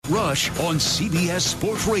Rush on CBS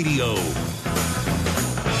Sports Radio.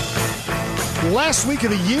 Last week of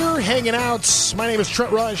the year, hanging out. My name is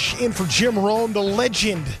Trent Rush, in for Jim Rome, the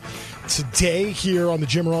legend. Today here on the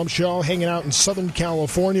Jim Rome Show, hanging out in Southern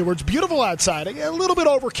California where it's beautiful outside. A little bit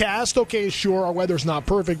overcast. Okay, sure, our weather's not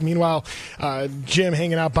perfect. Meanwhile, Jim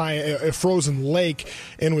hanging out by a frozen lake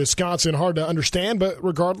in Wisconsin. Hard to understand, but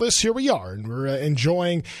regardless, here we are. And we're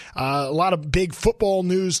enjoying a lot of big football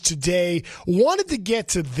news today. Wanted to get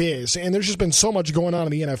to this, and there's just been so much going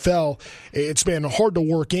on in the NFL. It's been hard to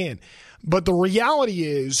work in. But the reality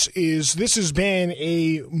is this has been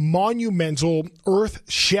a monumental,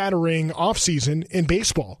 earth-shattering offseason in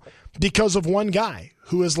baseball because of one guy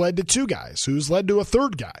who has led to two guys, who's led to a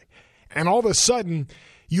third guy. And all of a sudden,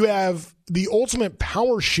 you have the ultimate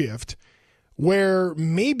power shift where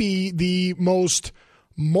maybe the most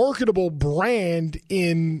marketable brand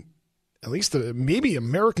in at least maybe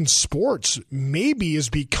American sports maybe is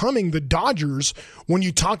becoming the Dodgers when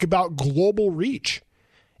you talk about global reach.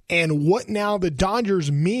 And what now the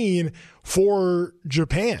Dodgers mean for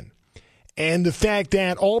Japan. And the fact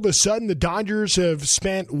that all of a sudden the Dodgers have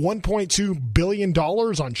spent $1.2 billion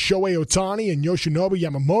on Shohei Ohtani and Yoshinobu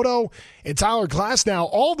Yamamoto and Tyler Glasnow.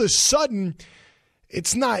 All of a sudden,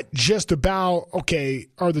 it's not just about, okay,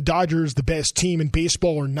 are the Dodgers the best team in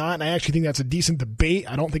baseball or not? And I actually think that's a decent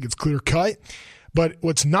debate. I don't think it's clear-cut. But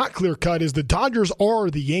what's not clear-cut is the Dodgers are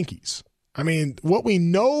the Yankees. I mean, what we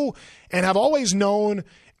know and have always known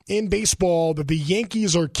in baseball that the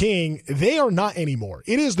Yankees are king, they are not anymore.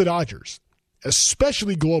 It is the Dodgers,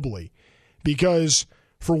 especially globally, because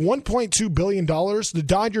for $1.2 billion, the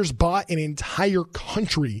Dodgers bought an entire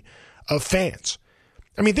country of fans.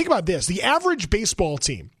 I mean, think about this. The average baseball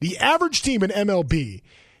team, the average team in MLB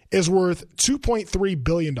is worth $2.3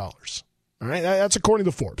 billion. All right, that's according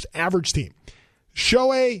to Forbes. Average team.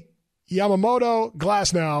 Shohei, Yamamoto,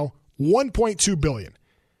 Glasnow, $1.2 billion.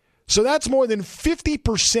 So that's more than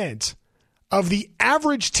 50% of the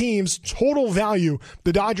average team's total value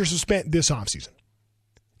the Dodgers have spent this offseason.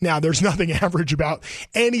 Now, there's nothing average about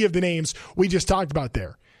any of the names we just talked about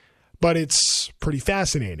there, but it's pretty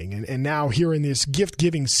fascinating. And now here in this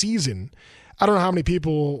gift-giving season, I don't know how many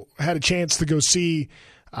people had a chance to go see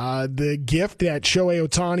the gift that Shohei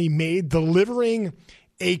Ohtani made, delivering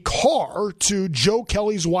a car to Joe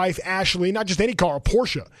Kelly's wife, Ashley, not just any car, a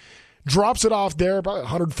Porsche. Drops it off there, about a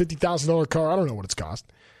 $150,000 car. I don't know what it's cost.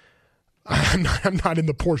 I'm not in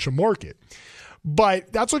the Porsche market.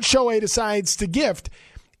 But that's what Shohei decides to gift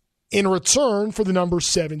in return for the number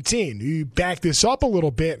 17. You back this up a little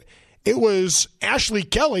bit. It was Ashley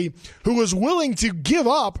Kelly who was willing to give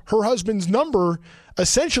up her husband's number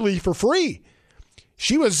essentially for free.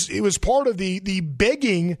 It was part of the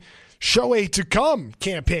begging Shohei to come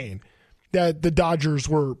campaign that the Dodgers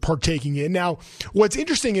were partaking in. Now, what's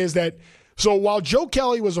interesting is that, so while Joe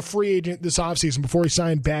Kelly was a free agent this offseason before he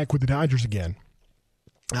signed back with the Dodgers again,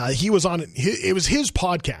 he was on, it was his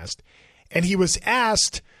podcast, and he was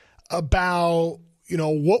asked about,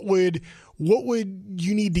 what would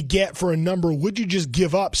you need to get for a number? Would you just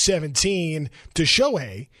give up 17 to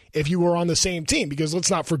Shohei if you were on the same team? Because let's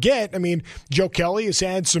not forget, I mean, Joe Kelly has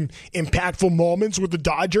had some impactful moments with the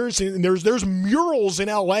Dodgers, and there's murals in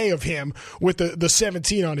L.A. of him with the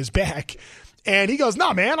 17 on his back. And he goes,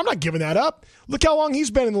 nah, man, I'm not giving that up. Look how long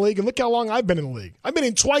he's been in the league, and look how long I've been in the league. I've been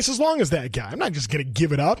in twice as long as that guy. I'm not just going to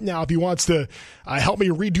give it up. Now, if he wants to help me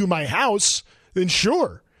redo my house, then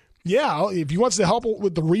sure. Yeah, if he wants to help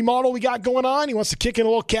with the remodel we got going on, he wants to kick in a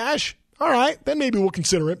little cash, all right, then maybe we'll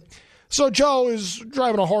consider it. So Joe is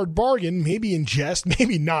driving a hard bargain, maybe in jest,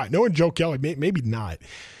 maybe not. Knowing Joe Kelly, maybe not.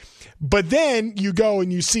 But then you go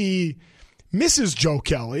and you see Mrs. Joe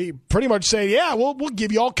Kelly pretty much say, yeah, we'll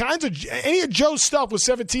give you all kinds of, any of Joe's stuff with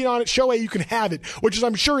 17 on it, Shohei, you can have it, which is,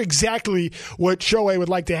 I'm sure, exactly what Shohei would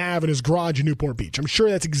like to have in his garage in Newport Beach. I'm sure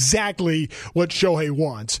that's exactly what Shohei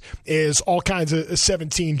wants, is all kinds of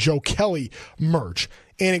 17 Joe Kelly merch.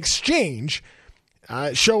 In exchange,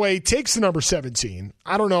 Shohei takes the number 17.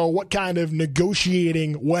 I don't know what kind of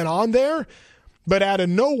negotiating went on there, but out of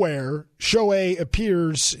nowhere, Shohei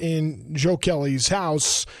appears in Joe Kelly's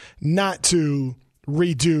house not to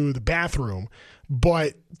redo the bathroom,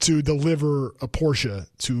 but to deliver a Porsche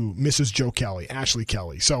to Mrs. Joe Kelly, Ashley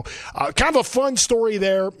Kelly. So kind of a fun story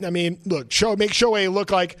there. I mean, look, make Shohei look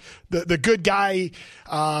like the good guy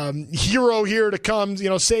hero here to come,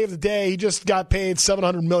 save the day. He just got paid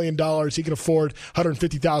 $700 million. He can afford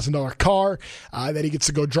 $150,000 car that he gets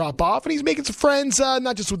to go drop off. And he's making some friends,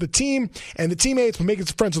 not just with the team and the teammates, but making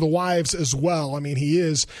some friends with the wives as well. I mean, he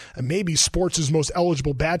is maybe sports' most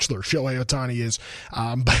eligible bachelor, Shohei Ohtani is.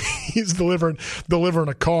 But he's delivering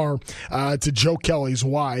a car to Joe Kelly's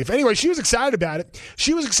wife. Anyway, she was excited about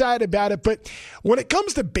it. But when it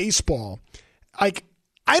comes to baseball, like,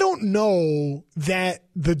 I don't know that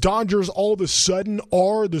the Dodgers all of a sudden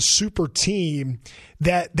are the super team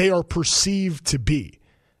that they are perceived to be.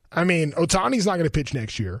 I mean, Ohtani's not going to pitch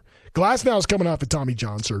next year. Glasnow is coming off of Tommy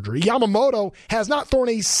John surgery. Yamamoto has not thrown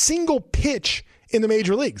a single pitch in the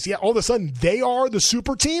major leagues. Yeah, all of a sudden they are the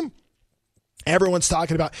super team. Everyone's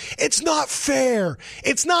talking about, it's not fair.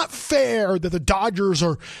 It's not fair that the Dodgers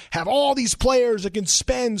have all these players that can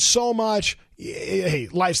spend so much. Hey,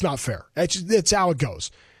 life's not fair. That's how it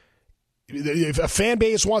goes. If a fan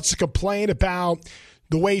base wants to complain about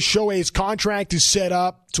the way Shohei's contract is set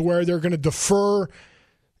up to where they're going to defer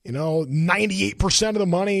 98% of the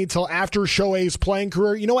money until after Shohei's playing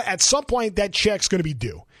career, you know what? At some point, that check's going to be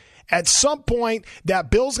due. At some point,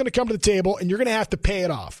 that bill's going to come to the table, and you're going to have to pay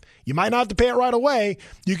it off. You might not have to pay it right away.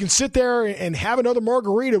 You can sit there and have another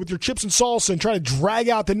margarita with your chips and salsa and try to drag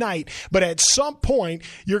out the night, but at some point,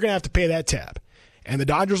 you're going to have to pay that tab. And the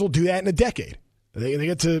Dodgers will do that in a decade. They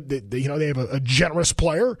have a generous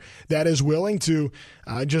player that is willing to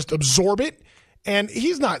just absorb it. And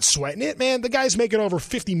he's not sweating it, man. The guy's making over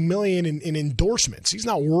 $50 million in endorsements. He's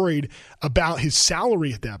not worried about his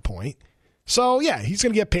salary at that point. So, yeah, he's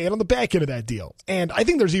going to get paid on the back end of that deal. And I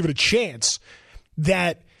think there's even a chance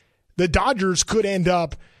that the Dodgers could end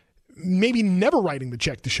up maybe never writing the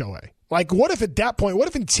check to Shohei. Like, what if at that point, what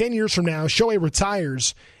if in 10 years from now, Shohei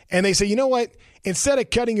retires and they say, you know what, instead of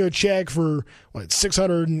cutting you a check for,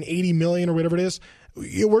 $680 million or whatever it is,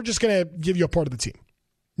 we're just going to give you a part of the team.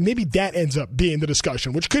 Maybe that ends up being the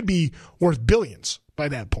discussion, which could be worth billions by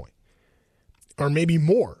that point. Or maybe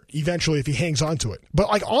more eventually if he hangs on to it. But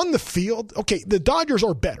like on the field, okay, the Dodgers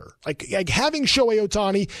are better. Like having Shohei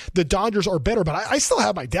Ohtani, the Dodgers are better, but I still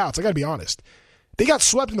have my doubts. I got to be honest. They got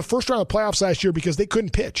swept in the first round of the playoffs last year because they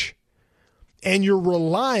couldn't pitch. And you're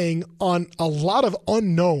relying on a lot of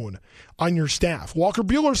unknown on your staff. Walker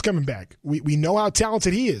Buehler's coming back. We know how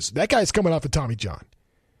talented he is. That guy's coming off of Tommy John.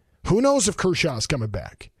 Who knows if Kershaw's coming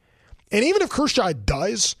back? And even if Kershaw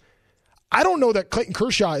does, I don't know that Clayton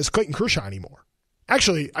Kershaw is Clayton Kershaw anymore.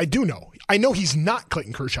 Actually, I do know. I know he's not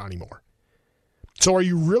Clayton Kershaw anymore. So are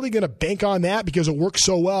you really going to bank on that because it worked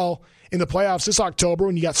so well in the playoffs this October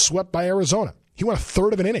when you got swept by Arizona? He went a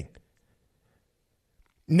third of an inning.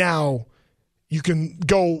 Now, you can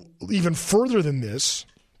go even further than this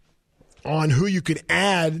on who you could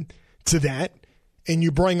add to that, and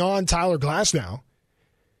you bring on Tyler Glasnow.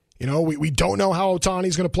 We don't know how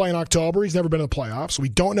Ohtani's going to play in October. He's never been in the playoffs. We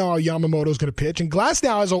don't know how Yamamoto's going to pitch. And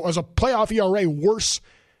Glasnow has a playoff ERA worse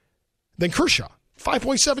than Kershaw,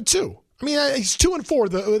 5.72. I mean, he's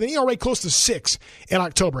 2-4, with an ERA close to 6 in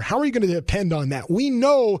October. How are you going to depend on that? We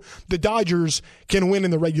know the Dodgers can win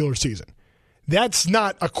in the regular season. That's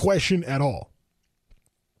not a question at all.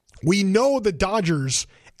 We know the Dodgers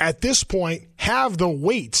at this point have the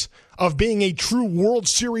weight of being a true World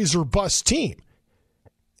Series or bust team.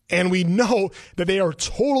 And we know that they are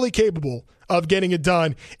totally capable of getting it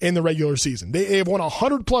done in the regular season. They have won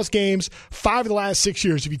 100-plus games 5 of the last 6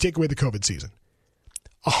 years if you take away the COVID season.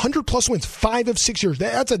 100-plus wins 5 of 6 years.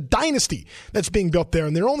 That's a dynasty that's being built there.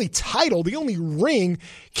 And their only title, the only ring,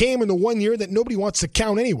 came in the 1 year that nobody wants to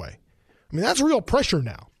count anyway. I mean, that's real pressure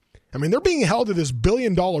now. I mean, they're being held to this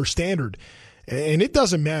billion-dollar standard, and it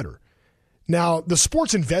doesn't matter. Now, the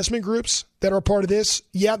sports investment groups that are a part of this,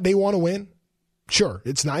 yeah, they want to win. Sure,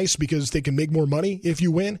 it's nice because they can make more money if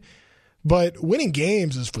you win. But winning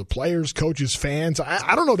games is for players, coaches, fans.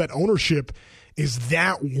 I don't know that ownership is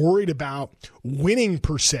that worried about winning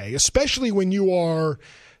per se, especially when you are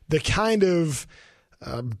the kind of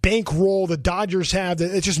bankroll the Dodgers have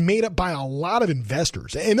that it's just made up by a lot of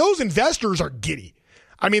investors. And those investors are giddy.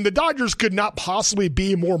 I mean, the Dodgers could not possibly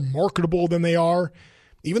be more marketable than they are,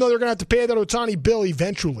 even though they're going to have to pay that Ohtani bill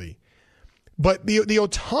eventually. But the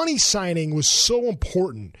Ohtani signing was so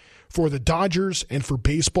important for the Dodgers and for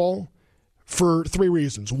baseball for 3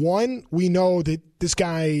 reasons. One, we know that this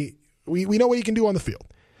guy, we know what he can do on the field.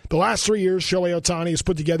 The last 3 years, Shohei Ohtani has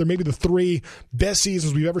put together maybe the 3 best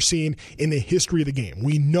seasons we've ever seen in the history of the game.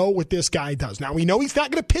 We know what this guy does. Now, we know he's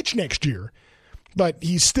not going to pitch next year, but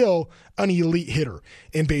he's still an elite hitter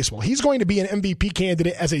in baseball. He's going to be an MVP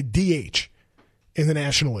candidate as a DH in the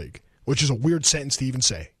National League, which is a weird sentence to even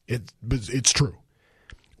say. It's true.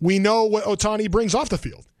 We know what Ohtani brings off the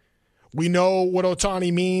field. We know what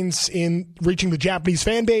Ohtani means in reaching the Japanese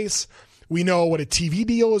fan base. We know what a TV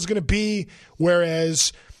deal is going to be,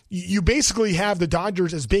 whereas you basically have the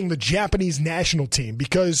Dodgers as being the Japanese national team,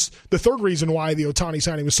 because the third reason why the Ohtani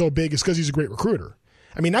signing was so big is because he's a great recruiter.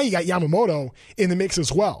 I mean, now you got Yamamoto in the mix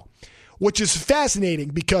as well. which is fascinating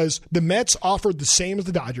because the Mets offered the same as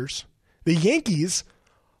the Dodgers. The Yankees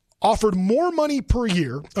offered more money per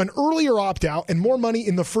year, an earlier opt-out, and more money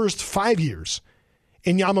in the first 5 years.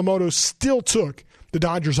 And Yamamoto still took the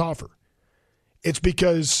Dodgers' offer. It's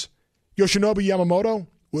because Yoshinobu Yamamoto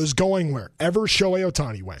was going wherever Shohei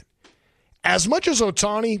Ohtani went. As much as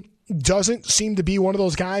Ohtani doesn't seem to be one of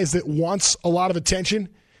those guys that wants a lot of attention,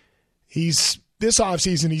 this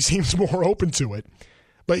offseason he seems more open to it.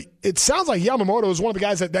 But it sounds like Yamamoto is one of the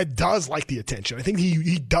guys that does like the attention. I think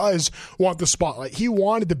he does want the spotlight. He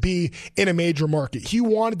wanted to be in a major market. He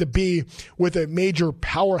wanted to be with a major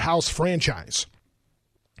powerhouse franchise.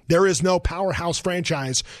 There is no powerhouse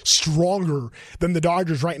franchise stronger than the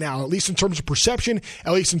Dodgers right now, at least in terms of perception,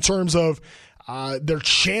 at least in terms of their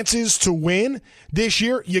chances to win this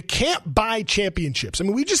year. You can't buy championships. I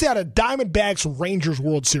mean, we just had a Diamondbacks Rangers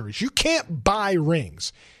World Series. You can't buy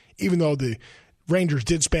rings, even though the Rangers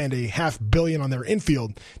did spend $500 million on their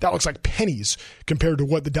infield. That looks like pennies compared to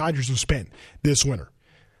what the Dodgers have spent this winter.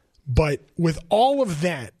 But with all of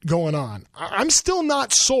that going on, I'm still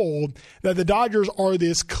not sold that the Dodgers are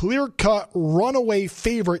this clear-cut runaway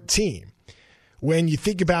favorite team. When you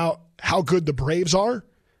think about how good the Braves are,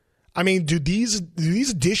 I mean, do these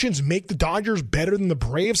additions make the Dodgers better than the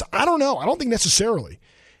Braves? I don't know. I don't think necessarily.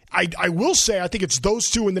 I will say I think it's those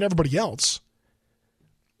two and then everybody else.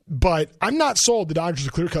 But I'm not sold the Dodgers are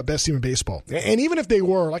the clear-cut best team in baseball. And even if they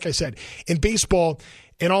were, like I said, in baseball,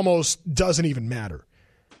 it almost doesn't even matter.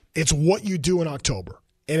 It's what you do in October.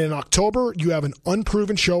 And in October, you have an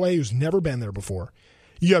unproven Shohei who's never been there before.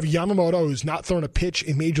 You have Yamamoto, who's not thrown a pitch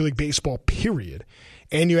in Major League Baseball, period.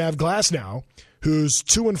 And you have Glasnow, who's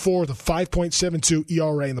 2-4 with a 5.72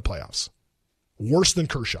 ERA in the playoffs. Worse than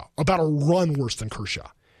Kershaw. About a run worse than Kershaw.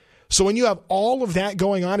 So when you have all of that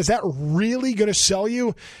going on, is that really going to sell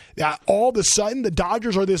you that all of a sudden the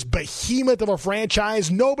Dodgers are this behemoth of a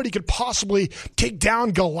franchise? Nobody could possibly take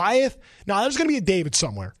down Goliath. Now, there's going to be a David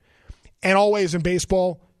somewhere. And always in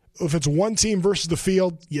baseball, if it's one team versus the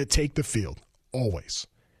field, you take the field. Always.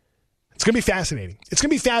 It's going to be fascinating. It's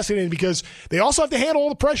going to be fascinating because they also have to handle all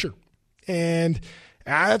the pressure. And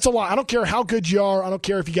that's a lot. I don't care how good you are. I don't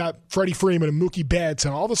care if you got Freddie Freeman and Mookie Betts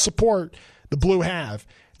and all the support the Blue have.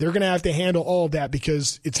 They're going to have to handle all of that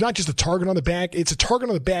because it's not just a target on the back. It's a target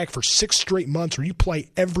on the back for 6 straight months where you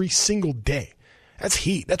play every single day. That's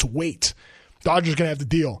heat. That's weight. Dodgers are going to have to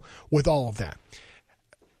deal with all of that.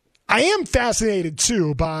 I am fascinated,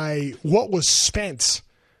 too, by what was spent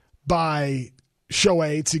by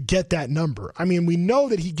Shohei to get that number. I mean, we know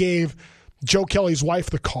that he gave Joe Kelly's wife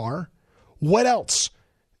the car. What else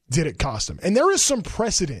did it cost him? And there is some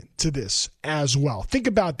precedent to this as well. Think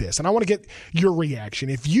about this, and I want to get your reaction.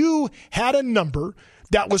 If you had a number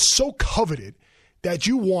that was so coveted that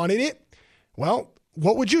you wanted it, well,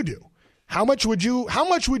 what would you do? How much would you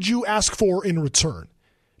ask for in return?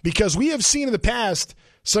 Because we have seen in the past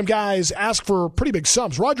some guys ask for pretty big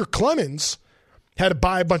sums. Roger Clemens had to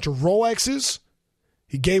buy a bunch of Rolexes.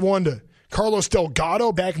 He gave one to Carlos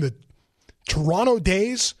Delgado back in the Toronto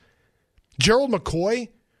days. Gerald McCoy,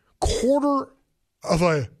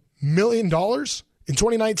 $250,000 in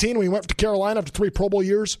 2019 when he went to Carolina after 3 Pro Bowl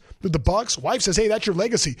years with the Bucs. Wife says, hey, that's your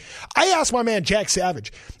legacy. I asked my man Jack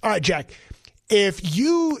Savage, all right, Jack, if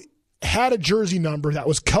you had a jersey number that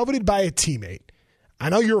was coveted by a teammate, I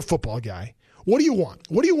know you're a football guy, what do you want?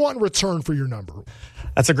 What do you want in return for your number?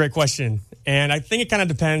 That's a great question. And I think it kind of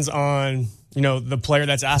depends on, the player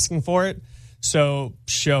that's asking for it. So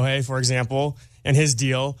Shohei, for example, and his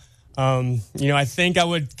deal, I think I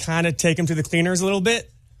would kind of take him to the cleaners a little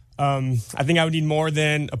bit. I think I would need more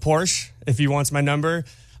than a Porsche if he wants my number.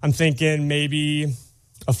 I'm thinking maybe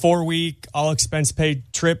a 4-week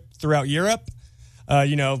all-expense-paid trip throughout Europe.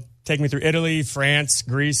 Take me through Italy, France,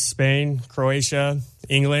 Greece, Spain, Croatia,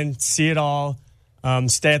 England, see it all.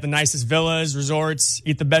 Stay at the nicest villas, resorts,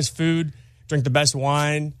 eat the best food, drink the best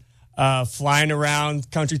wine, flying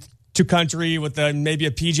around country to country with maybe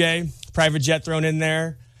a PJ, private jet thrown in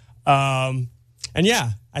there. I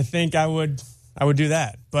think I would do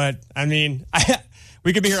that. But I mean,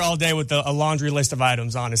 we could be here all day with a laundry list of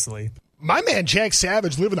items, honestly. My man Jack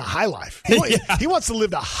Savage living a high life. He wants to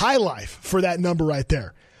live the high life for that number right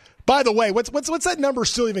there. By the way, what's that number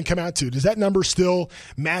still even come out to? Does that number still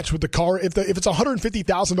match with the car? If it's a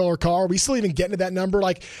 $150,000 car, are we still even getting to that number?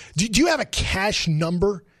 Like, do you have a cash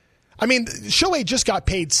number? I mean, Shohei just got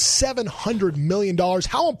paid $700 million.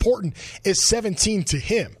 How important is 17 to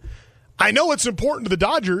him? I know it's important to the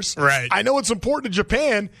Dodgers. Right. I know it's important to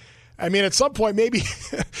Japan. I mean, at some point, maybe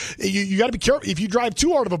you got to be careful. If you drive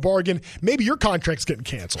too hard of a bargain, maybe your contract's getting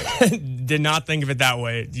canceled. Did not think of it that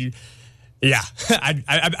way. Yeah,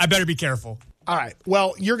 I better be careful. All right.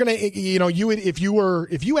 Well, you're gonna, if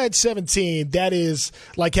you had 17, that is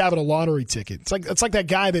like having a lottery ticket. It's like that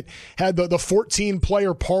guy that had the 14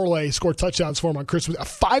 player parlay, scored touchdowns for him on Christmas. A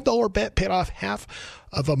 $5 bet paid off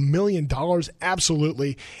 $500,000.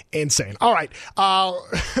 Absolutely insane. All right. I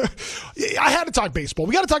had to talk baseball.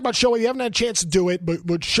 We got to talk about Shohei. You haven't had a chance to do it, but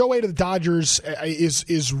Shohei to the Dodgers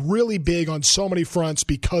is really big on so many fronts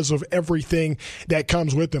because of everything that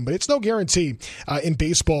comes with them. But it's no guarantee in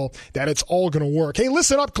baseball that it's all going to work. Hey,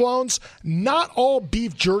 listen up, clones. Not all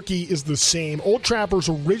beef jerky is the same. Old Trapper's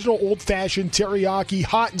original old-fashioned teriyaki,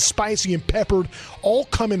 hot and spicy and peppered, all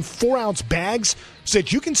come in 4-ounce bags so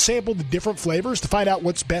that you can sample the different flavors to find out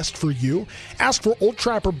what's best for you. Ask for Old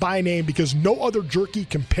Trapper by name because no other jerky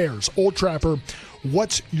compares. Old Trapper,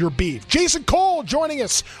 what's your beef? Jason Cole joining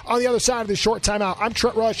us on the other side of this short timeout. I'm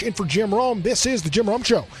Trent Rush in for Jim Rome. This is the Jim Rome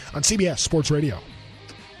Show on CBS Sports Radio.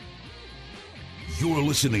 You're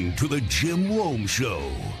listening to the Jim Rome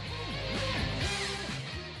Show.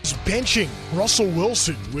 He's benching Russell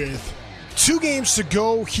Wilson with 2 games to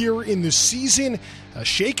go here in the season. A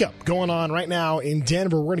shakeup going on right now in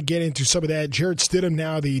Denver. We're going to get into some of that. Jarrett Stidham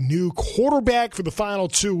now the new quarterback for the final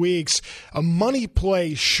 2 weeks. A money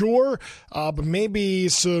play, sure, but maybe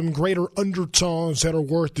some greater undertones that are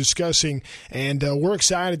worth discussing. And we're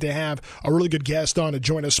excited to have a really good guest on to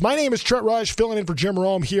join us. My name is Trent Rush, filling in for Jim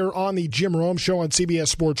Rome here on the Jim Rome Show on CBS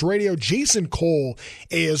Sports Radio. Jason Cole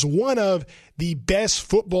is one of the best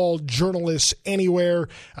football journalists anywhere.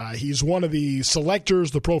 He's one of the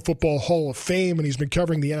selectors, the Pro Football Hall of Fame, and he's been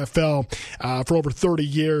covering the NFL for over 30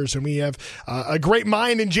 years. And we have a great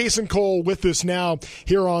mind in Jason Cole with us now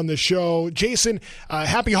here on the show. Jason,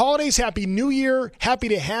 happy holidays, happy New Year, happy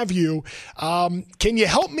to have you. Can you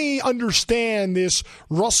help me understand this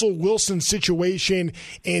Russell Wilson situation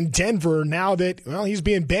in Denver now that, well, he's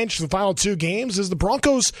being benched for the final 2 games? Does the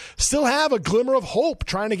Broncos still have a glimmer of hope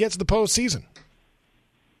trying to get to the postseason?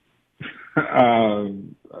 I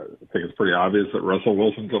think it's pretty obvious that Russell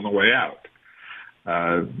Wilson's on the way out,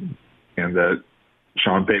 and that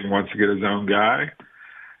Sean Payton wants to get his own guy.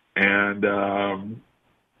 And I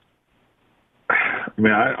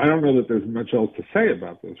don't know that there's much else to say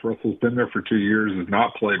about this. Russell's been there for 2 years, has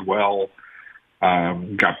not played well,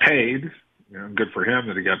 got paid. Good for him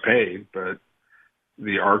that he got paid, but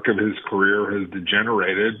the arc of his career has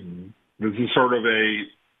degenerated. And this is sort of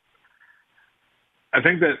I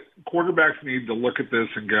think that quarterbacks need to look at this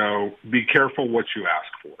and go, be careful what you ask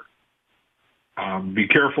for. Be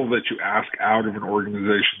careful that you ask out of an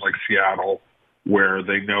organization like Seattle where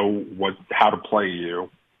they know how to play you.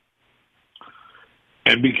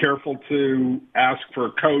 And be careful to ask for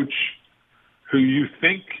a coach who you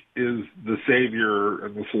think is the savior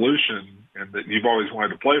and the solution and that you've always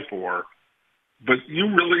wanted to play for, but you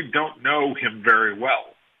really don't know him very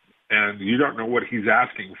well. And you don't know what he's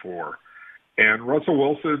asking for. And Russell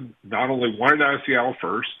Wilson not only wanted out of Seattle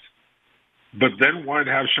first, but then wanted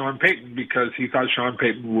to have Sean Payton because he thought Sean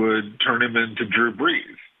Payton would turn him into Drew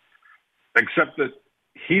Brees. Except that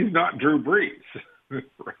he's not Drew Brees.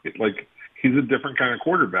 Right? Like, he's a different kind of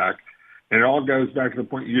quarterback. And it all goes back to the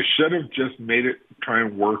point, you should have just made it try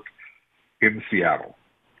and work in Seattle.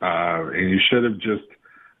 And you should have just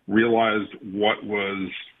realized what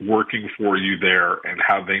was working for you there and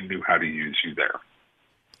how they knew how to use you there.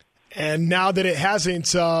 And now that it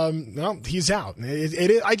hasn't, well, he's out.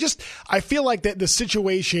 I feel like that the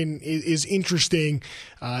situation is interesting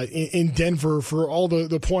in Denver for all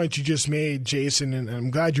the points you just made, Jason, and I'm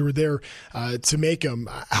glad you were there to make them.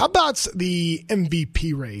 How about the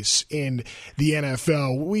MVP race in the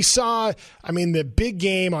NFL? We saw, the big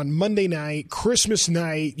game on Monday night, Christmas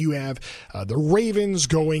night. You have the Ravens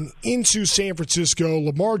going into San Francisco.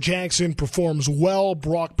 Lamar Jackson performs well.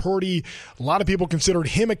 Brock Purdy, a lot of people considered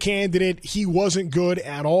him a candidate. He wasn't good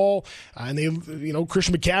at all. And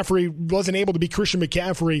Christian McCaffrey wasn't able to be Christian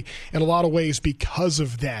McCaffrey in a lot of ways because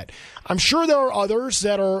of that. I'm sure there are others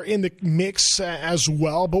that are in the mix as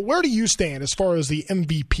well, but where do you stand as far as the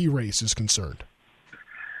MVP race is concerned?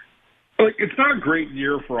 It's not a great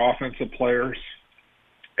year for offensive players.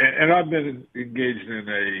 And I've been engaged in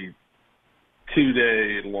a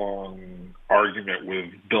 2-day long argument with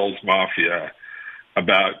Bill's Mafia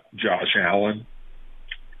about Josh Allen.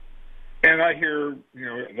 And I hear,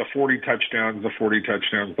 the 40 touchdowns, the 40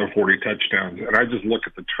 touchdowns, the 40 touchdowns, and I just look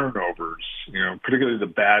at the turnovers, particularly the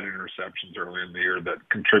bad interceptions early in the year that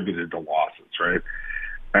contributed to losses, right?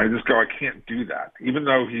 And I just go, I can't do that, even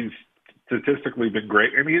though he's statistically been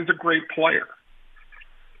great, and he is a great player.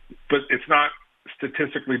 But it's not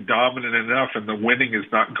statistically dominant enough, and the winning is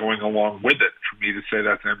not going along with it for me to say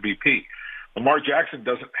that's MVP. Lamar Jackson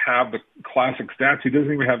doesn't have the classic stats. He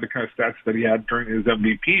doesn't even have the kind of stats that he had during his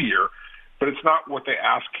MVP year, but it's not what they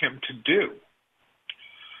ask him to do.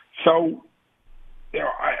 So,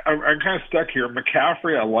 I'm kind of stuck here.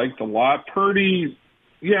 McCaffrey, I liked a lot. Purdy,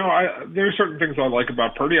 there are certain things I like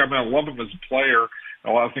about Purdy. I love him as a player,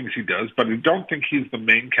 a lot of things he does, but I don't think he's the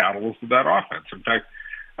main catalyst of that offense. In fact,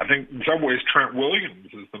 I think in some ways Trent Williams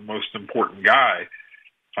is the most important guy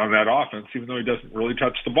on that offense, even though he doesn't really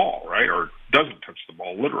touch the ball, right? Or doesn't touch the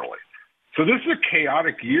ball literally. So this is a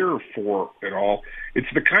chaotic year for it all. It's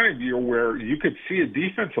the kind of year where you could see a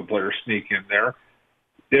defensive player sneak in there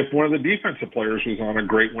if one of the defensive players was on a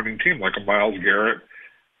great winning team, like a Myles Garrett.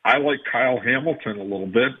 I like Kyle Hamilton a little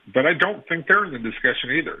bit, but I don't think they're in the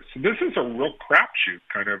discussion either. So this is a real crapshoot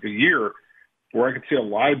kind of a year where I could see a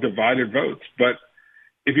lot of divided votes. But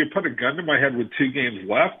if you put a gun to my head with 2 games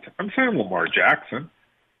left, I'm saying Lamar Jackson.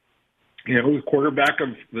 The quarterback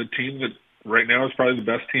of the team that right now is probably the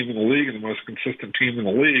best team in the league and the most consistent team in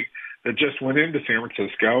the league that just went into San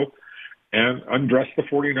Francisco and undressed the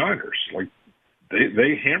 49ers. Like,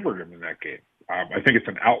 they hammered them in that game. I think it's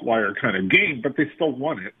an outlier kind of game, but they still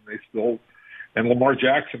won it. And Lamar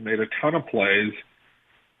Jackson made a ton of plays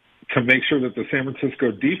to make sure that the San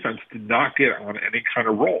Francisco defense did not get on any kind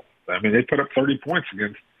of roll. They put up 30 points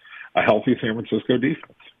against a healthy San Francisco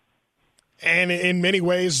defense. And in many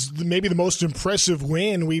ways, maybe the most impressive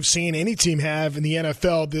win we've seen any team have in the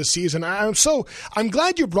NFL this season. I'm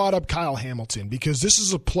glad you brought up Kyle Hamilton, because this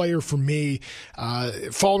is a player for me,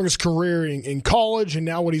 following his career in college and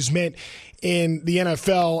now what he's meant in the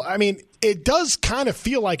NFL. It does kind of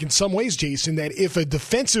feel like in some ways, Jason, that if a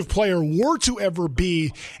defensive player were to ever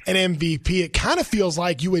be an MVP, it kind of feels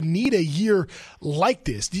like you would need a year like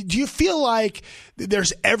this. Do you feel like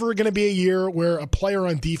there's ever going to be a year where a player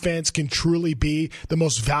on defense can truly be the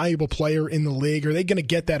most valuable player in the league? Are they going to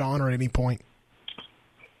get that honor at any point?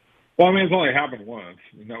 Well, it's only happened once,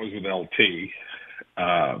 and that was with LT.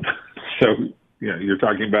 You're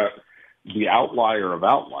talking about the outlier of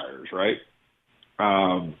outliers, right?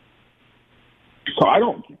 So I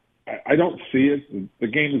don't see it. The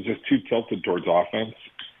game is just too tilted towards offense,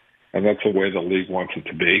 and that's the way the league wants it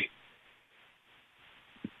to be.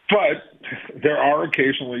 But there are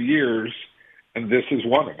occasionally years, and this is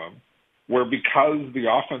one of them, where because the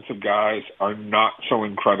offensive guys are not so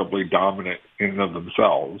incredibly dominant in and of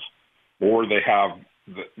themselves, or they have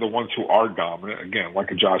the ones who are dominant, again,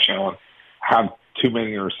 like a Josh Allen, have too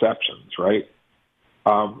many interceptions, right?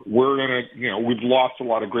 We've lost a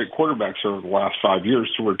lot of great quarterbacks over the last 5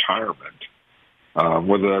 years to retirement,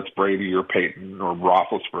 whether that's Brady or Peyton or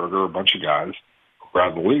Roethlisberger or a bunch of guys who are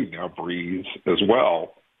out of the league now, Breeze as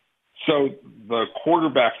well. So the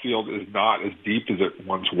quarterback field is not as deep as it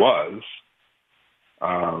once was.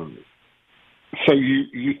 So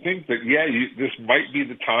you think that, this might be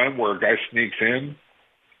the time where a guy sneaks in,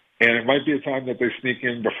 and it might be a time that they sneak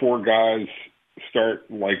in before guys start,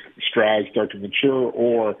 like Stroud, start to mature,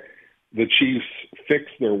 or the Chiefs fix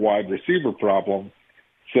their wide receiver problem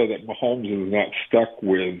so that Mahomes is not stuck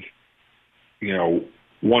with,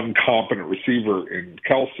 one competent receiver in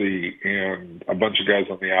Kelsey and a bunch of guys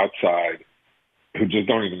on the outside who just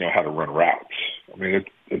don't even know how to run routes.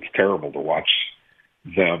 It's terrible to watch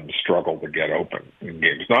them struggle to get open in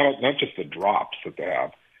games. Not just the drops that they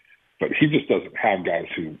have, but he just doesn't have guys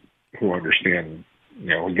who understand,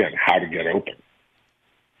 again, how to get open.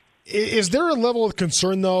 Is there a level of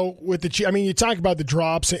concern, though, with the Chiefs? You talk about the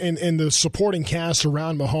drops and the supporting cast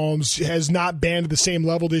around Mahomes has not been to the same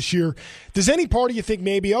level this year. Does any part of you think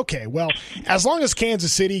maybe, okay, well, as long as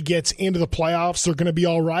Kansas City gets into the playoffs, they're going to be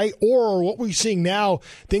all right? Or what we're seeing now,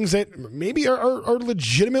 things that maybe are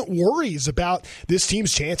legitimate worries about this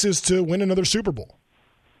team's chances to win another Super Bowl?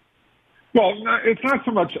 Well, it's not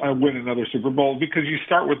so much I win another Super Bowl, because you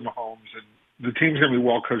start with Mahomes, and the team's going to be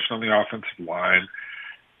well coached on the offensive line.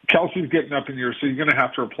 Kelsey's getting up in years, so you're going to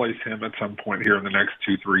have to replace him at some point here in the next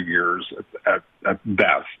 2-3 years at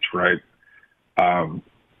best, right?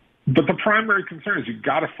 But the primary concern is you've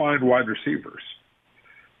got to find wide receivers.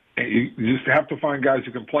 And you just have to find guys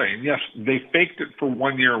who can play. And, yes, they faked it for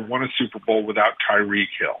 1 year and won a Super Bowl without Tyreek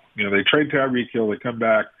Hill. They trade Tyreek Hill, they come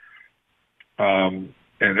back, and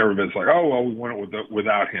everybody's like, oh, well, we won it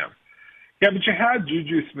without him. Yeah, but you had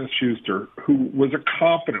Juju Smith-Schuster, who was a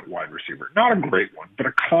competent wide receiver. Not a great one, but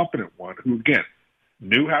a competent one who, again,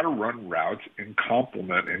 knew how to run routes in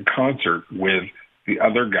complement in concert with the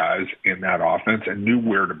other guys in that offense and knew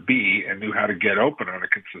where to be and knew how to get open on a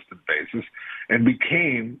consistent basis and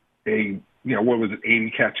became a,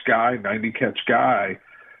 80-catch guy, 90-catch guy,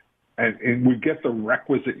 and would get the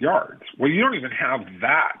requisite yards. Well, you don't even have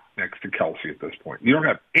that next to Kelsey at this point. You don't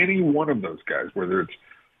have any one of those guys, whether it's,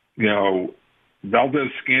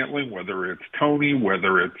 Valdez-Scantling, whether it's Tony,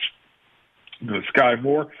 whether it's Sky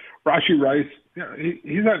Moore. Rashee Rice,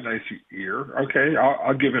 he's had a nice year. Okay,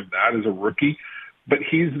 I'll give him that as a rookie. But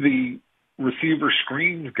he's the receiver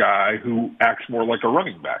screens guy who acts more like a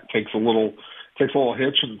running back, takes a little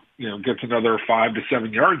hitch and gets another 5 to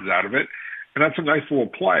 7 yards out of it, and that's a nice little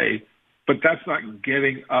play. But that's not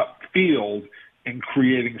getting upfield and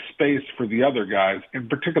creating space for the other guys. In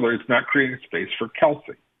particular, it's not creating space for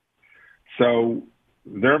Kelsey. So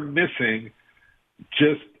they're missing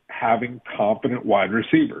just having competent wide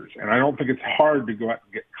receivers. And I don't think it's hard to go out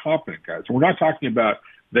and get competent guys. We're not talking about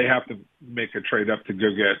they have to make a trade up to go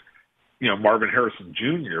get, Marvin Harrison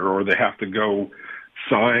Jr., or they have to go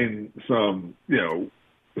sign some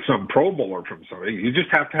Pro Bowler from somebody. You just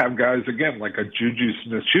have to have guys, again, like a Juju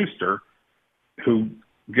Smith-Schuster, who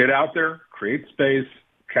get out there, create space,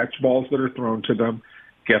 catch balls that are thrown to them,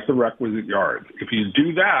 get the requisite yards. If you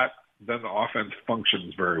do that, then the offense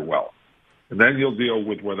functions very well. And then you'll deal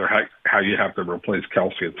with how you have to replace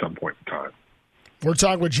Kelsey at some point in time. We're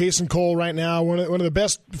talking with Jason Cole right now, one of the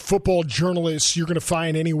best football journalists you're going to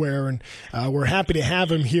find anywhere, and we're happy to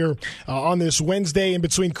have him here on this Wednesday in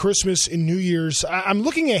between Christmas and New Year's. I'm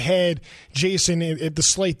looking ahead, Jason, at the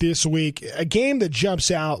slate this week, a game that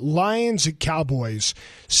jumps out, Lions at Cowboys,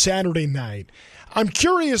 Saturday night. I'm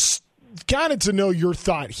curious kind of to know your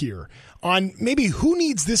thought here on maybe who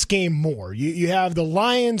needs this game more. You have the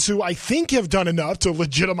Lions, who I think have done enough to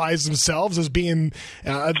legitimize themselves as being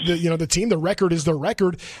the team. The record is their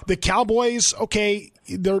record. The Cowboys, okay,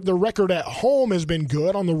 their record at home has been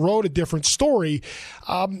good. On the road, a different story.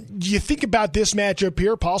 You think about this matchup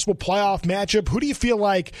here, possible playoff matchup. Who do you feel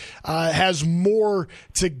like has more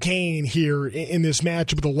to gain here in this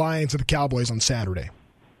matchup with the Lions and the Cowboys on Saturday?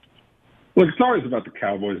 Look, it's always about the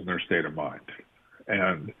Cowboys and their state of mind.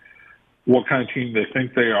 And what kind of team they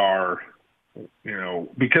think they are,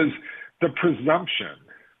 because the presumption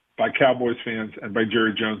by Cowboys fans and by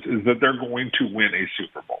Jerry Jones is that they're going to win a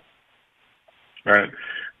Super Bowl. Right?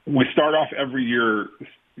 We start off every year,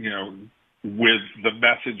 with the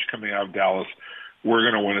message coming out of Dallas, we're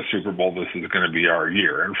going to win a Super Bowl. This is going to be our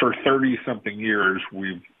year. And for 30-something years,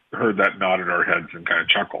 we've heard that nod in our heads and kind of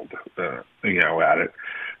chuckled, at it.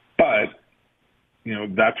 But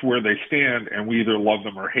that's where they stand, and we either love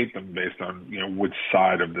them or hate them based on, which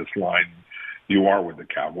side of this line you are with the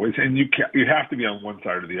Cowboys. And you have to be on one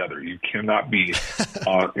side or the other. You cannot be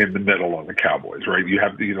in the middle on the Cowboys, right? You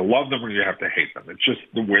have to either love them or you have to hate them. It's just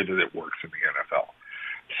the way that it works in the NFL.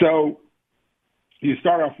 So you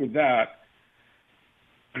start off with that.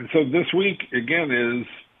 And so this week, again,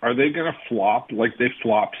 are they going to flop like they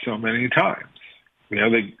flopped so many times?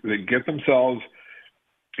 They get themselves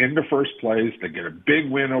into first place. They get a big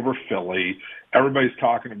win over Philly. Everybody's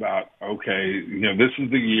talking about, okay, this is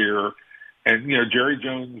the year. And, Jerry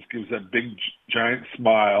Jones gives that big, giant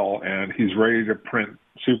smile, and he's ready to print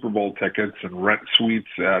Super Bowl tickets and rent suites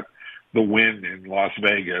at the Wynn in Las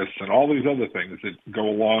Vegas and all these other things that go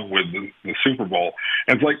along with the Super Bowl.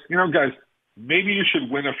 And it's like, guys, maybe you should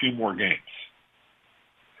win a few more games.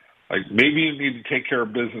 Like, maybe you need to take care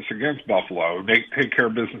of business against Buffalo, take care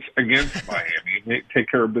of business against Miami, take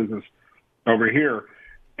care of business over here.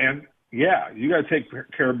 And, yeah, you got to take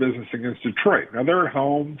care of business against Detroit. Now, they're at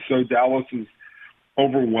home, so Dallas is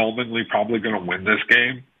overwhelmingly probably going to win this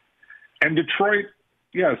game. And Detroit,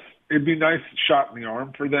 yes, it'd be a nice shot in the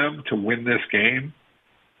arm for them to win this game.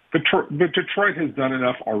 But Detroit has done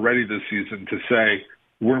enough already this season to say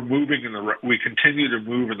we continue to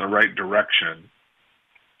move in the right direction.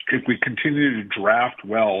 If we continue to draft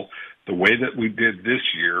well the way that we did this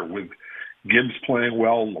year, with Gibbs playing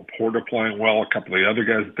well, Laporta playing well, a couple of the other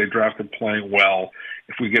guys that they drafted playing well,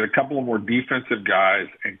 if we get a couple of more defensive guys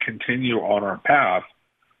and continue on our path,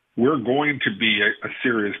 we're going to be a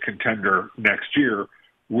serious contender next year.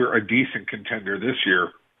 We're a decent contender this year.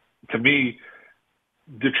 To me,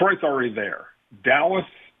 Detroit's already there. Dallas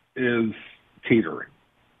is teetering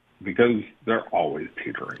because they're always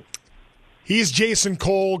teetering. He's Jason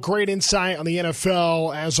Cole. Great insight on the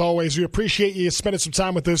NFL. As always, we appreciate you spending some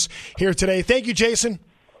time with us here today. Thank you, Jason.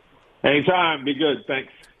 Anytime. Be good.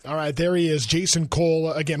 Thanks. All right, there he is, Jason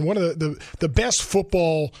Cole. Again, one of the best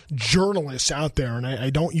football journalists out there, and I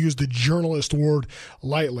don't use the journalist word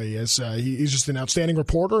lightly, as he's just an outstanding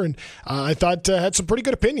reporter, and I thought had some pretty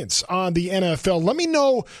good opinions on the NFL. Let me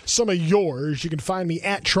know some of yours. You can find me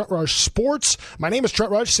at Trent Rush Sports. My name is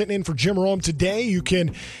Trent Rush, sitting in for Jim Rome today. You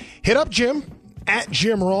can hit up Jim at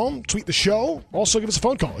Jim Rome. Tweet the show. Also give us a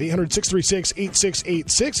phone call,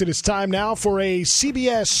 800-636-8686. It is time now for a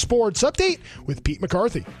CBS Sports Update with Pete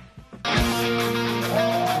McCarthy.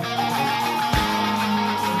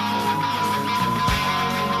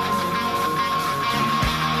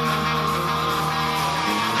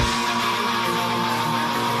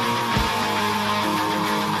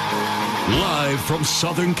 Live from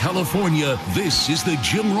Southern California, this is the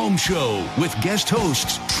Jim Rome Show with guest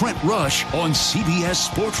hosts Trent Rush on CBS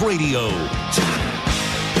Sports Radio.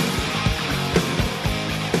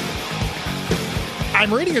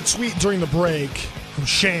 I'm reading a tweet during the break from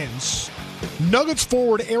Shans. Nuggets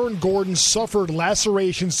forward Aaron Gordon suffered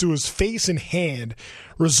lacerations to his face and hand,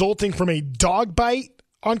 resulting from a dog bite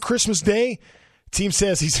on Christmas Day. Team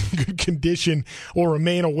says he's in good condition, will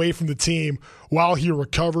remain away from the team while he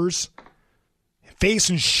recovers. Face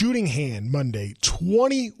and shooting hand Monday,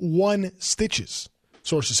 21 stitches.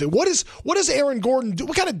 Sources say, what is Aaron Gordon do?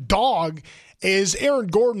 What kind of dog is Aaron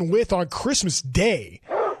Gordon with on Christmas Day?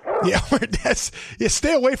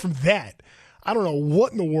 Stay away from that. I don't know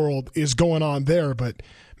what in the world is going on there, but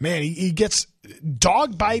man, he gets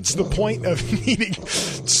dog bites to the point of needing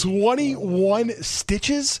 21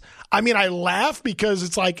 stitches. I mean, I laugh because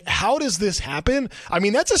it's like, how does this happen? I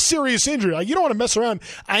mean, that's a serious injury. Like, you don't want to mess around.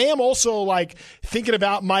 I am also like thinking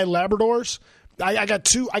about my Labradors. I got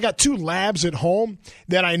two labs at home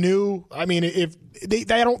that I knew. I mean, if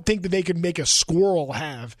I don't think that they could make a squirrel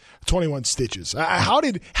have 21 stitches. How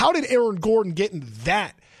did Aaron Gordon get in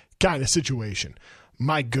that kind of situation?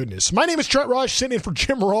 My goodness. My name is Trent Rush, sitting in for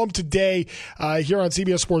Jim Rome today here on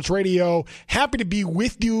CBS Sports Radio. Happy to be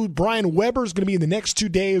with you. Brian Weber is going to be in the next 2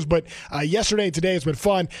 days, but yesterday and today has been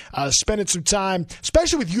fun spending some time,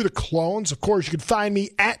 especially with you, the clones. Of course, you can find me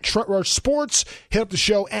at Trent Rush Sports. Hit up the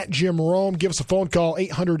show at Jim Rome. Give us a phone call,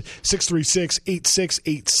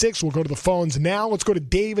 800-636-8686. We'll go to the phones now. Let's go to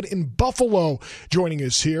David in Buffalo joining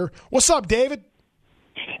us here. What's up, David?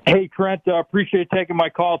 Hey, Trent, appreciate taking my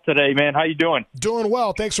call today, man. How you doing? Doing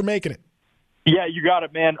well. Thanks for making it. Yeah, you got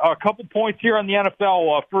it, man. A couple points here on the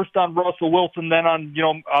NFL. First on Russell Wilson, then on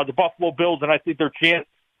the Buffalo Bills, and I think their chance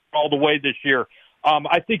all the way this year.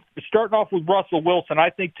 I think starting off with Russell Wilson,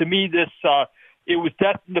 I think to me this it was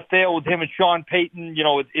destined to fail with him and Sean Payton.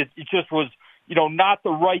 It just was not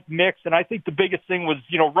the right mix, and I think the biggest thing was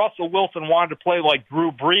Russell Wilson wanted to play like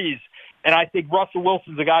Drew Brees, and I think Russell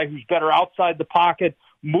Wilson's a guy who's better outside the pocket,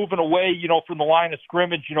 moving away, from the line of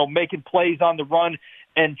scrimmage, making plays on the run.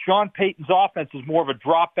 And Sean Payton's offense is more of a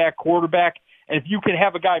drop-back quarterback. And if you can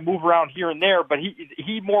have a guy move around here and there, but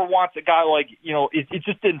he more wants a guy like, it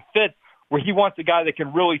just didn't fit, where he wants a guy that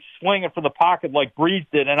can really sling it from the pocket like Breeze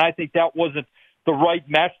did. And I think that wasn't the right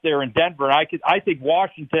mesh there in Denver. And I think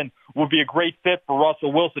Washington would be a great fit for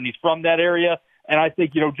Russell Wilson. He's from that area. And I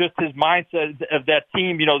think, just his mindset of that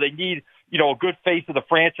team, they need, a good face of the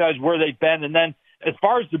franchise where they've been. And then, as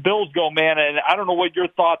far as the Bills go, man, and I don't know what your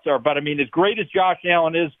thoughts are, but, I mean, as great as Josh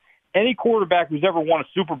Allen is, any quarterback who's ever won a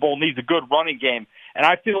Super Bowl needs a good running game. And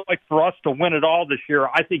I feel like for us to win it all this year,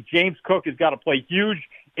 I think James Cook has got to play huge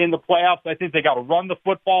in the playoffs. I think they got to run the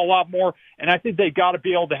football a lot more, and I think they got to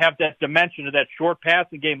be able to have that dimension of that short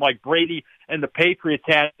passing game like Brady and the Patriots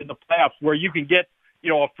had in the playoffs, where you can get,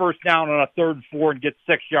 a first down on a 3rd and 4 and get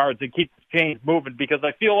 6 yards and keep the chains moving. Because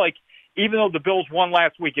I feel like even though the Bills won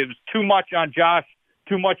last week, it was too much on Josh,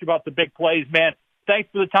 too much about the big plays, man. Thanks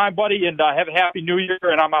for the time, buddy, and have a happy New Year,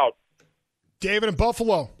 and I'm out. David in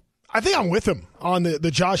Buffalo. I think I'm with him on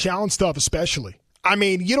the Josh Allen stuff especially. I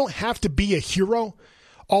mean, you don't have to be a hero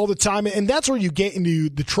all the time, and that's where you get into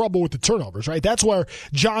the trouble with the turnovers, right? That's where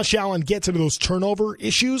Josh Allen gets into those turnover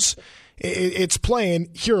issues. It's playing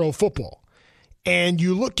hero football. And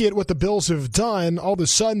you look at what the Bills have done, all of a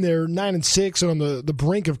sudden they're 9-6 and on the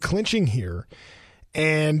brink of clinching here.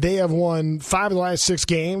 And they have won 5 of the last 6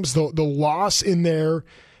 games, the loss in there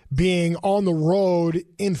being on the road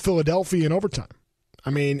in Philadelphia in overtime. I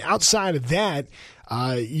mean, outside of that,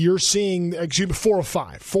 you're seeing 4 of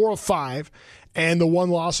 5, and the one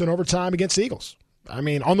loss in overtime against the Eagles. I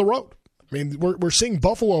mean, on the road. I mean, we're seeing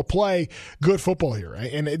Buffalo play good football here,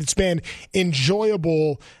 right? And it's been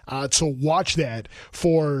enjoyable to watch that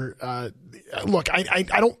for look, I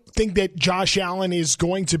don't think that Josh Allen is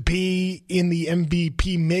going to be in the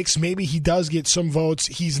MVP mix. Maybe he does get some votes.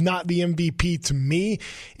 He's not the MVP to me.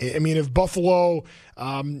 I mean, if Buffalo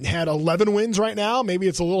had 11 wins right now, maybe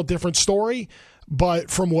it's a little different story. But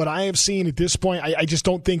from what I have seen at this point, I just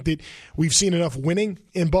don't think that we've seen enough winning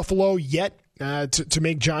in Buffalo yet to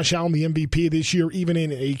make Josh Allen the MVP this year, even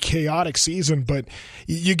in a chaotic season. But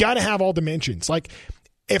you got to have all dimensions. Like,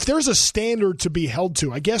 if there's a standard to be held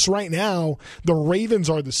to, I guess right now the Ravens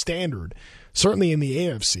are the standard. certainly in the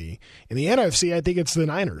AFC. In the NFC, I think it's the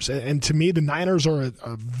Niners. And to me, the Niners are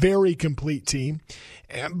a very complete team.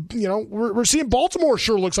 And, we're seeing Baltimore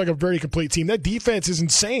sure looks like a very complete team. That defense is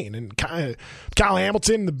insane. And Kyle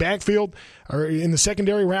Hamilton in the backfield, or in the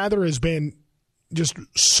secondary rather, has been just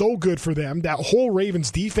so good for them. That whole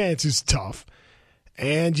Ravens defense is tough.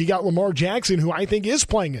 And you got Lamar Jackson, who I think is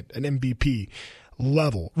playing at an MVP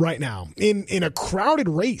level right now in a crowded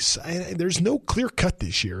race. There's no clear cut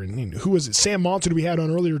this year. And who was it? Sam Monson, who we had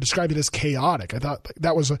on earlier, described it as chaotic. I thought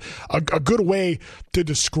that was a good way to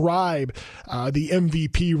describe the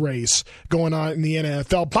MVP race going on in the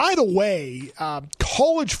NFL. By the way,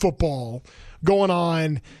 college football going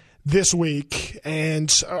on this week,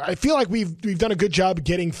 and I feel like we've done a good job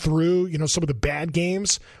getting through some of the bad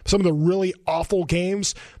games, some of the really awful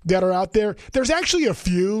games that are out there. There's actually a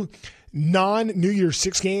few non-New Year's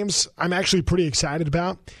Six games I'm actually pretty excited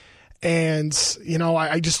about. And,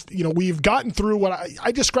 I just, we've gotten through what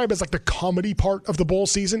I describe as like the comedy part of the bowl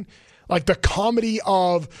season, like the comedy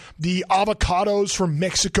of the avocados from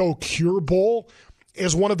Mexico Cure Bowl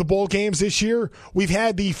is one of the bowl games this year. We've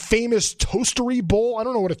had the famous Toastery Bowl. I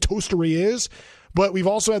don't know what a Toastery is, but we've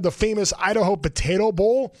also had the famous Idaho Potato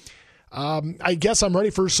Bowl. I guess I'm ready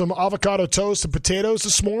for some avocado toast and potatoes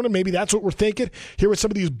this morning. Maybe that's what we're thinking here with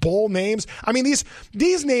some of these bowl names. I mean,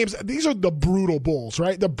 these names, these are the brutal bowls,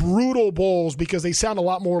 right? The brutal bowls, because they sound a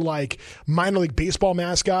lot more like minor league baseball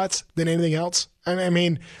mascots than anything else. I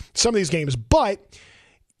mean, some of these games, but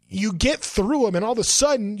you get through them and all of a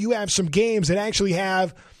sudden you have some games that actually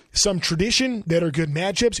have some tradition that are good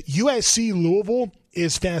matchups. USC Louisville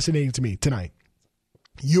is fascinating to me tonight.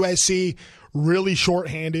 USC really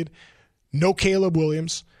shorthanded. No Caleb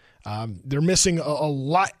Williams. They're missing a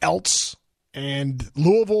lot else. And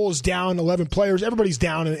Louisville is down 11 players. Everybody's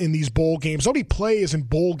down in these bowl games. Nobody plays in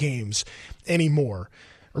bowl games anymore.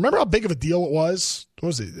 Remember how big of a deal it was? What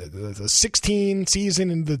was it? The 16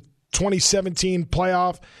 season in the 2017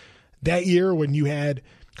 playoff that year when you had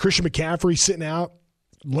Christian McCaffrey sitting out,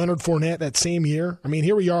 Leonard Fournette that same year. I mean,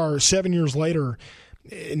 here we are 7 years later.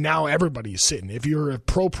 Now everybody's sitting. If you're a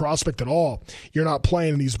pro prospect at all, you're not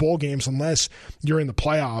playing in these bowl games unless you're in the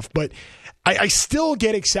playoff. But I still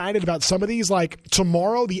get excited about some of these. Like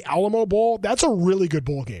tomorrow, the Alamo Bowl, that's a really good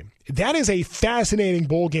bowl game. That is a fascinating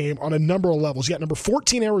bowl game on a number of levels. You got number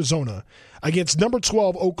 14 Arizona against number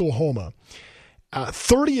 12 Oklahoma.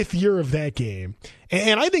 30th year of that game.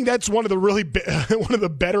 And I think that's one of the really one of the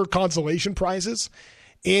better consolation prizes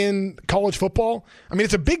in college football. I mean,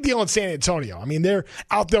 it's a big deal in San Antonio. I mean, they're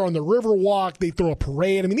out there on the Riverwalk. They throw a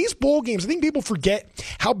parade. I mean, these bowl games, I think people forget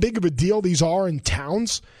how big of a deal these are in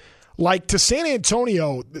towns. Like to San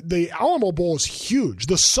Antonio, the Alamo Bowl is huge.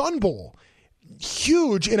 The Sun Bowl,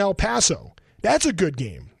 huge in El Paso. That's a good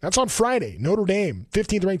game. That's on Friday. Notre Dame,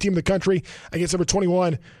 15th ranked team in the country against number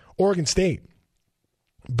 21, Oregon State.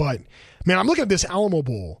 But, man, I'm looking at this Alamo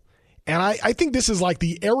Bowl, and I think this is like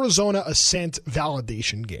the Arizona Ascent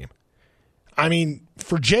validation game. I mean,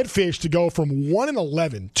 for Jed Fish to go from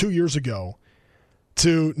 1-11 2 years ago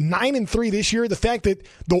to 9-3 this year, the fact that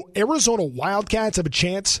the Arizona Wildcats have a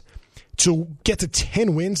chance to get to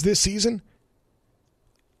 10 wins this season,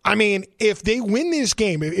 I mean, if they win this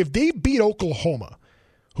game, if they beat Oklahoma,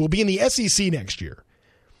 who will be in the SEC next year,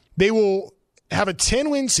 they will have a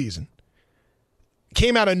 10-win season,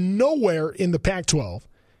 came out of nowhere in the Pac-12,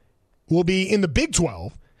 will be in the Big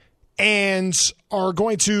 12, and are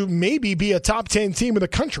going to maybe be a top 10 team in the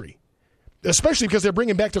country, especially because they're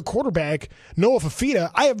bringing back their quarterback, Noah Fafita.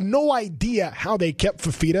 I have no idea how they kept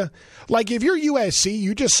Fafita. Like, if you're USC,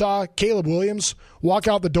 you just saw Caleb Williams walk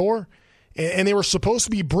out the door, and they were supposed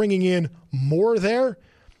to be bringing in more there.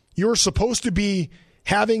 You were supposed to be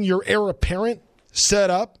having your heir apparent set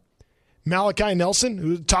up. Malachi Nelson,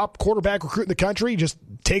 who's the top quarterback recruit in the country, just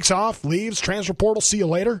takes off, leaves, transfer portal, see you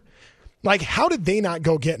later. Like, how did they not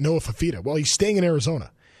go get Noah Fafita? Well, he's staying in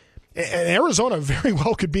Arizona. And Arizona very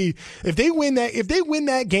well could be, if they win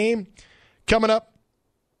that game coming up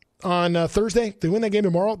on Thursday, if they win that game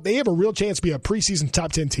tomorrow, they have a real chance to be a preseason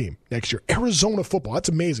top 10 team next year. Arizona football, that's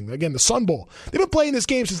amazing. Again, the Sun Bowl, they've been playing this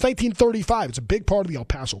game since 1935. It's a big part of the El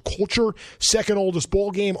Paso culture. Second oldest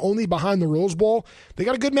bowl game, only behind the Rose Bowl. They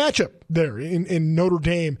got a good matchup there in Notre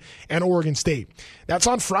Dame and Oregon State. That's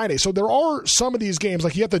on Friday. So there are some of these games,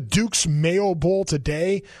 like you got the Duke's Mayo Bowl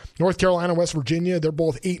today, North Carolina, West Virginia. They're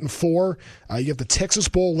both 8-4. You have the Texas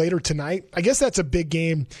Bowl later tonight. I guess that's a big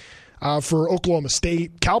game for Oklahoma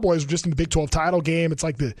State. Cowboys were just in the Big 12 title game. It's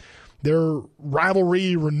like their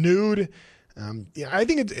rivalry renewed. I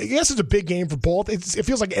think I guess it's a big game for both. It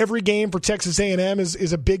feels like every game for Texas A&M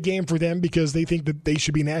is a big game for them because they think that they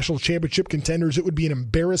should be national championship contenders. It would be an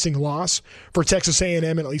embarrassing loss for Texas A&M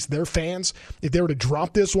and at least their fans if they were to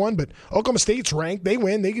drop this one. But Oklahoma State's ranked. They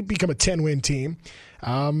win. They could become a 10-win team.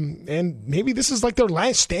 And maybe this is like their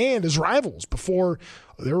last stand as rivals before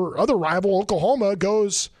their other rival, Oklahoma,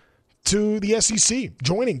 goes to the SEC,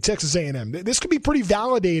 joining Texas A&M. This could be pretty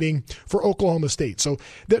validating for Oklahoma State. So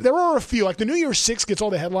there are a few, like the New Year's Six gets all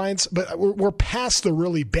the headlines, but we're past the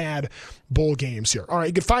really bad bowl games here. All right,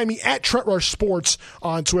 you can find me at Trent Rush Sports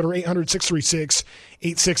on Twitter,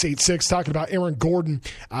 800-636-8686, talking about Aaron Gordon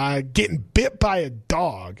getting bit by a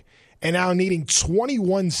dog and now needing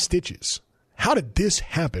 21 stitches. How did this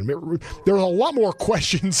happen? There are a lot more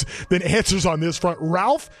questions than answers on this front.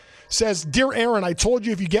 Ralph says, Dear Aaron, I told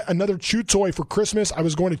you if you get another chew toy for Christmas, I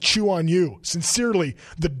was going to chew on you. Sincerely,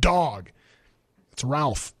 the dog. It's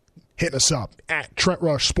Ralph hitting us up at Trent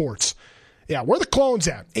Rush Sports. Yeah, where are the clones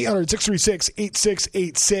at?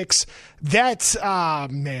 800-636-8686. That's,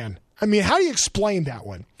 man. I mean, how do you explain that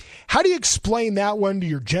one? How do you explain that one to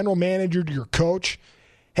your general manager, to your coach?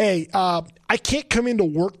 Hey, I can't come into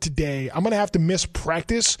work today. I'm going to have to miss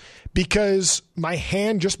practice because my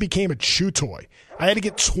hand just became a chew toy. I had to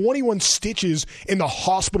get 21 stitches in the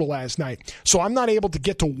hospital last night. So I'm not able to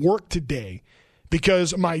get to work today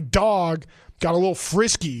because my dog got a little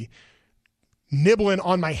frisky nibbling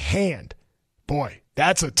on my hand. Boy,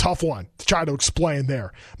 that's a tough one to try to explain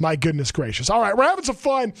there. My goodness gracious. All right, we're having some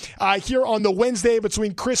fun here on the Wednesday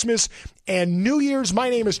between Christmas and New Year's.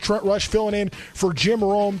 My name is Trent Rush, filling in for Jim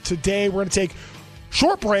Rome today. We're going to take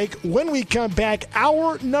short break. When we come back,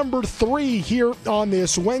 hour number 3 here on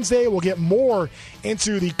this Wednesday. We'll get more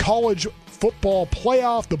into the college football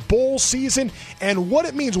playoff, the bowl season, and what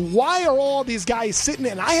it means. Why are all these guys sitting?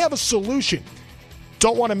 And I have a solution.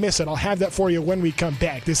 Don't want to miss it. I'll have that for you when we come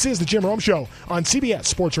back. This is the Jim Rome Show on CBS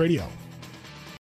Sports Radio.